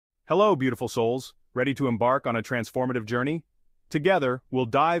Hello, beautiful souls. Ready to embark on a transformative journey? Together, we'll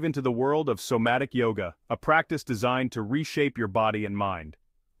dive into the world of Somatic Yoga, a practice designed to reshape your body and mind.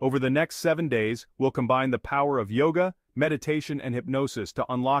 Over the next 7 days, we'll combine the power of yoga, meditation, and hypnosis to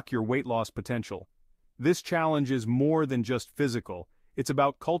unlock your weight loss potential. This challenge is more than just physical. It's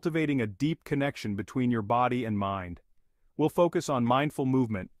about cultivating a deep connection between your body and mind. We'll focus on mindful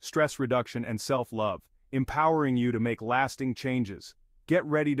movement, stress reduction, and self-love, empowering you to make lasting changes. Get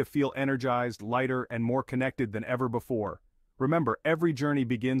ready to feel energized, lighter, and more connected than ever before. Remember, every journey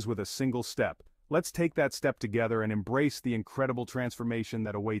begins with a single step. Let's take that step together and embrace the incredible transformation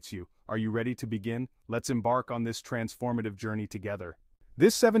that awaits you. Are you ready to begin? Let's embark on this transformative journey together.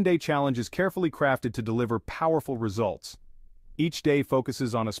 This 7-day challenge is carefully crafted to deliver powerful results. Each day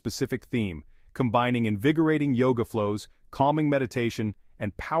focuses on a specific theme, combining invigorating yoga flows, calming meditation,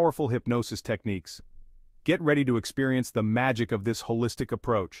 and powerful hypnosis techniques. Get ready to experience the magic of this holistic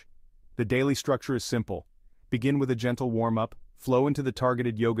approach. The daily structure is simple. Begin with a gentle warm-up, flow into the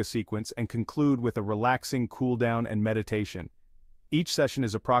targeted yoga sequence, and conclude with a relaxing cool-down and meditation. Each session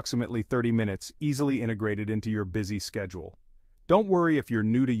is approximately 30 minutes, easily integrated into your busy schedule. Don't worry if you're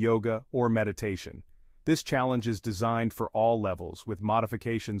new to yoga or meditation. This challenge is designed for all levels, with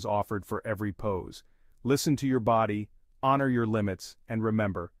modifications offered for every pose. Listen to your body, honor your limits, and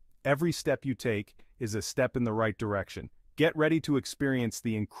remember, every step you take is a step in the right direction. Get ready to experience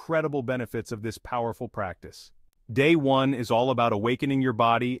the incredible benefits of this powerful practice. Day 1 is all about awakening your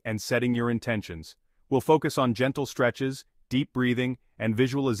body and setting your intentions. We'll focus on gentle stretches, deep breathing, and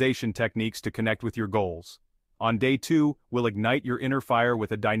visualization techniques to connect with your goals. On day 2, we'll ignite your inner fire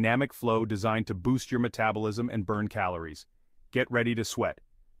with a dynamic flow designed to boost your metabolism and burn calories. Get ready to sweat.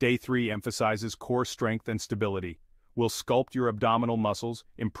 Day 3 emphasizes core strength and stability. We'll sculpt your abdominal muscles,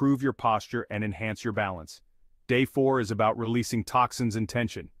 improve your posture, and enhance your balance. Day 4 is about releasing toxins and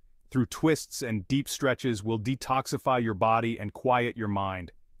tension. Through twists and deep stretches, we'll detoxify your body and quiet your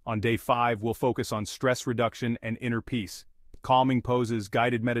mind. On day 5, we'll focus on stress reduction and inner peace. Calming poses,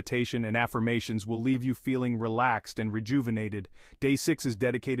 guided meditation, and affirmations will leave you feeling relaxed and rejuvenated. Day 6 is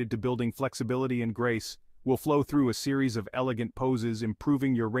dedicated to building flexibility and grace. We'll flow through a series of elegant poses,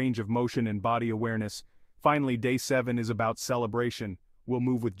 improving your range of motion and body awareness. Finally, day 7 is about celebration. We'll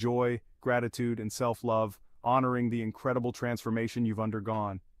move with joy, gratitude, and self-love, honoring the incredible transformation you've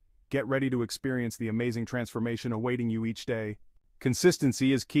undergone. Get ready to experience the amazing transformation awaiting you each day.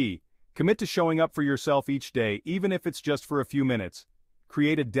 Consistency is key. Commit to showing up for yourself each day, even if it's just for a few minutes.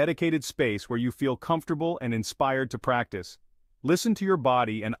 Create a dedicated space where you feel comfortable and inspired to practice. Listen to your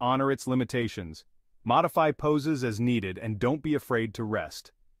body and honor its limitations. Modify poses as needed and don't be afraid to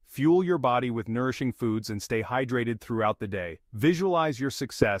rest. Fuel your body with nourishing foods and stay hydrated throughout the day. Visualize your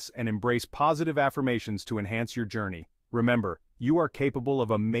success and embrace positive affirmations to enhance your journey. Remember, you are capable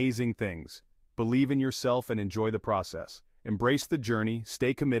of amazing things. Believe in yourself and enjoy the process. Embrace the journey,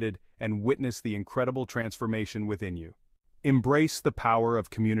 stay committed, and witness the incredible transformation within you. Embrace the power of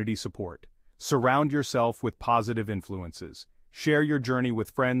community support. Surround yourself with positive influences. Share your journey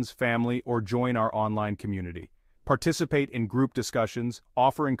with friends, family, or join our online community. Participate in group discussions,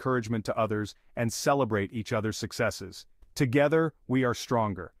 offer encouragement to others, and celebrate each other's successes. Together, we are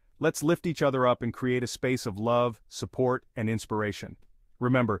stronger. Let's lift each other up and create a space of love, support, and inspiration.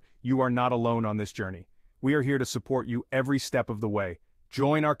 Remember, you are not alone on this journey. We are here to support you every step of the way.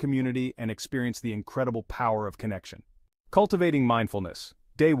 Join our community and experience the incredible power of connection. Cultivating mindfulness.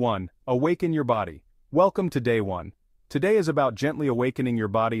 Day 1. Awaken your body. Welcome to Day 1. Today is about gently awakening your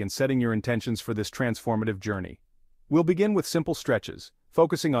body and setting your intentions for this transformative journey. We'll begin with simple stretches,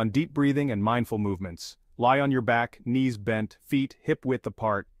 focusing on deep breathing and mindful movements. Lie on your back, knees bent, feet hip-width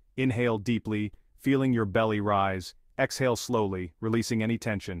apart. Inhale deeply, feeling your belly rise. Exhale slowly, releasing any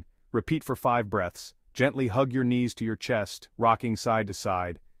tension. Repeat for 5 breaths. Gently hug your knees to your chest, rocking side to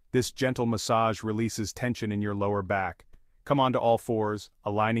side. This gentle massage releases tension in your lower back. Come onto all fours,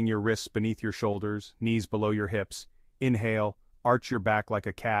 aligning your wrists beneath your shoulders, knees below your hips. Inhale, arch your back like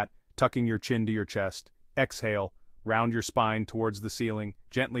a cat, tucking your chin to your chest. Exhale, round your spine towards the ceiling,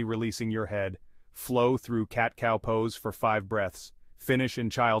 gently releasing your head. Flow through cat-cow pose for 5 breaths. Finish in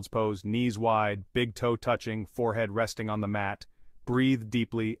child's pose, knees wide, big toe touching, forehead resting on the mat. Breathe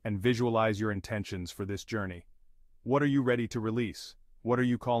deeply and visualize your intentions for this journey. What are you ready to release? What are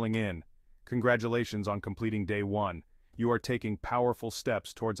you calling in? Congratulations on completing Day 1. You are taking powerful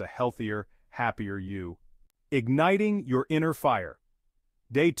steps towards a healthier, happier you. Igniting your inner fire.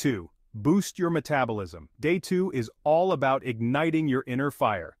 Day 2. Boost your metabolism. Day 2 is all about igniting your inner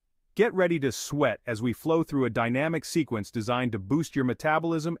fire. Get ready to sweat as we flow through a dynamic sequence designed to boost your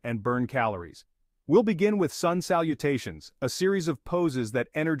metabolism and burn calories. We'll begin with sun salutations, a series of poses that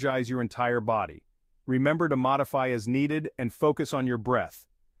energize your entire body. Remember to modify as needed and focus on your breath.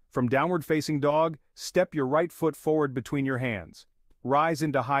 From downward facing dog, step your right foot forward between your hands. Rise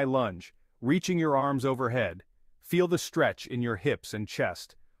into high lunge, reaching your arms overhead. Feel the stretch in your hips and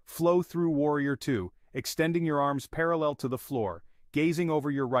chest. Flow through warrior two, extending your arms parallel to the floor, gazing over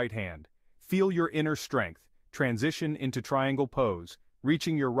your right hand. Feel your inner strength. Transition into triangle pose,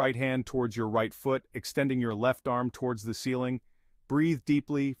 reaching your right hand towards your right foot, extending your left arm towards the ceiling. Breathe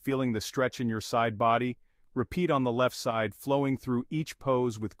deeply, feeling the stretch in your side body. Repeat on the left side, flowing through each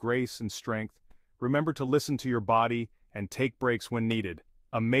pose with grace and strength. Remember to listen to your body and take breaks when needed.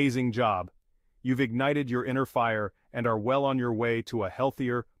 Amazing job. You've ignited your inner fire and are well on your way to a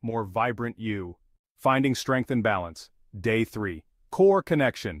healthier, more vibrant you. Finding strength and balance. Day 3. Core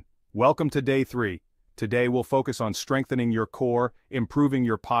connection. Welcome to Day 3. Today we'll focus on strengthening your core, improving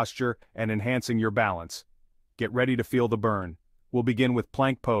your posture, and enhancing your balance. Get ready to feel the burn. We'll begin with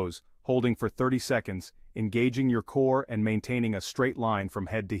plank pose, holding for 30 seconds, engaging your core and maintaining a straight line from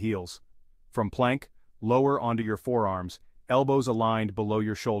head to heels. From plank, lower onto your forearms, elbows aligned below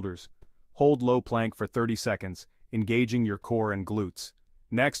your shoulders. Hold low plank for 30 seconds, engaging your core and glutes.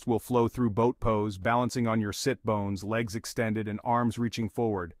 Next, we'll flow through boat pose, balancing on your sit bones, legs extended and arms reaching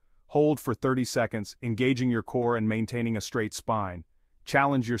forward. Hold for 30 seconds, engaging your core and maintaining a straight spine.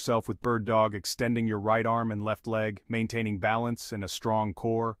 Challenge yourself with bird dog, extending your right arm and left leg, maintaining balance and a strong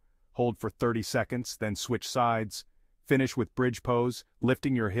core. Hold for 30 seconds, then switch sides. Finish with bridge pose,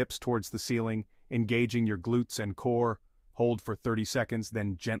 lifting your hips towards the ceiling, engaging your glutes and core. Hold for 30 seconds,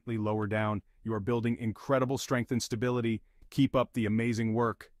 then gently lower down. You are building incredible strength and stability. Keep up the amazing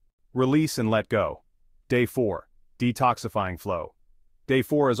work. Release and let go. Day 4. Detoxifying flow. Day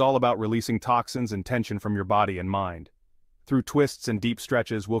 4 is all about releasing toxins and tension from your body and mind. Through twists and deep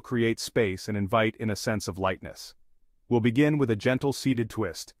stretches, we'll create space and invite in a sense of lightness. We'll begin with a gentle seated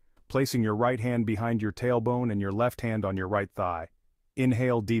twist, placing your right hand behind your tailbone and your left hand on your right thigh.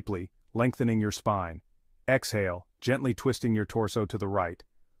 Inhale deeply, lengthening your spine. Exhale, gently twisting your torso to the right.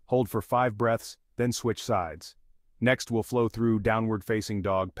 Hold for 5 breaths, then switch sides. Next, we'll flow through downward facing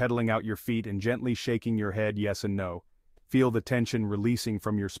dog, pedaling out your feet and gently shaking your head yes and no. Feel the tension releasing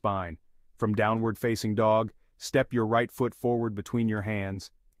from your spine. From downward facing dog, step your right foot forward between your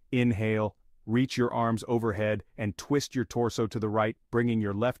hands. Inhale, reach your arms overhead and twist your torso to the right, bringing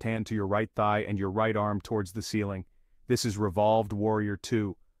your left hand to your right thigh and your right arm towards the ceiling. This is revolved warrior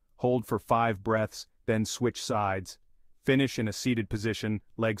 2. Hold for 5 breaths, then switch sides. Finish in a seated position,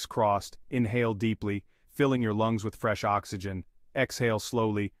 legs crossed. Inhale deeply, filling your lungs with fresh oxygen. Exhale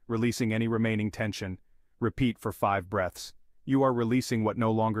slowly, releasing any remaining tension. Repeat for 5 breaths. You are releasing what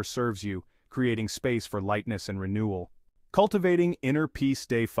no longer serves you, creating space for lightness and renewal. Cultivating inner peace.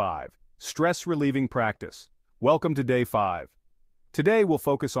 Day 5. Stress-relieving practice. Welcome to Day 5. Today we'll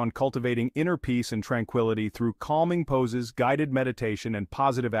focus on cultivating inner peace and tranquility through calming poses, guided meditation, and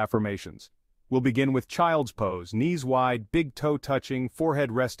positive affirmations. We'll begin with child's pose, knees wide, big toe touching,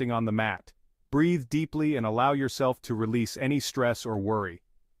 forehead resting on the mat. Breathe deeply and allow yourself to release any stress or worry.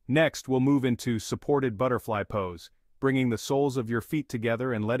 Next, we'll move into supported butterfly pose, bringing the soles of your feet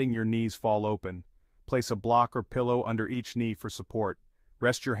together and letting your knees fall open. Place a block or pillow under each knee for support.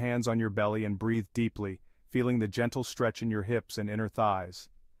 Rest your hands on your belly and breathe deeply, feeling the gentle stretch in your hips and inner thighs.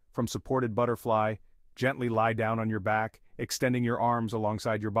 From supported butterfly, gently lie down on your back, extending your arms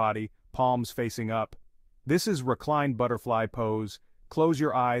alongside your body, palms facing up. This is reclined butterfly pose. Close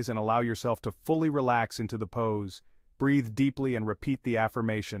your eyes and allow yourself to fully relax into the pose. Breathe deeply and repeat the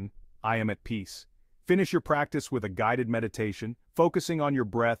affirmation, I am at peace. Finish your practice with a guided meditation, focusing on your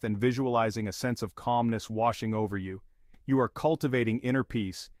breath and visualizing a sense of calmness washing over you. You are cultivating inner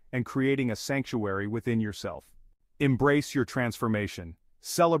peace and creating a sanctuary within yourself. Embrace your transformation.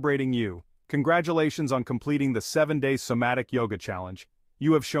 Celebrating you. Congratulations on completing the 7-day Somatic Yoga Challenge.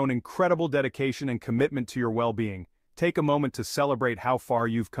 You have shown incredible dedication and commitment to your well-being. Take a moment to celebrate how far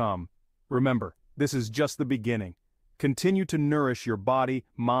you've come. Remember, this is just the beginning. Continue to nourish your body,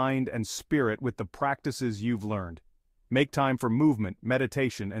 mind, and spirit with the practices you've learned. Make time for movement,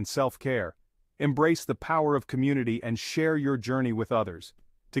 meditation, and self-care. Embrace the power of community and share your journey with others.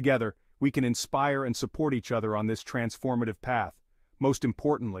 Together, we can inspire and support each other on this transformative path. Most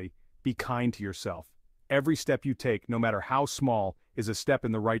importantly, be kind to yourself. Every step you take, no matter how small, is a step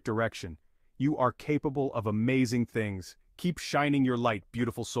in the right direction. You are capable of amazing things. Keep shining your light,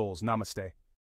 beautiful souls. Namaste.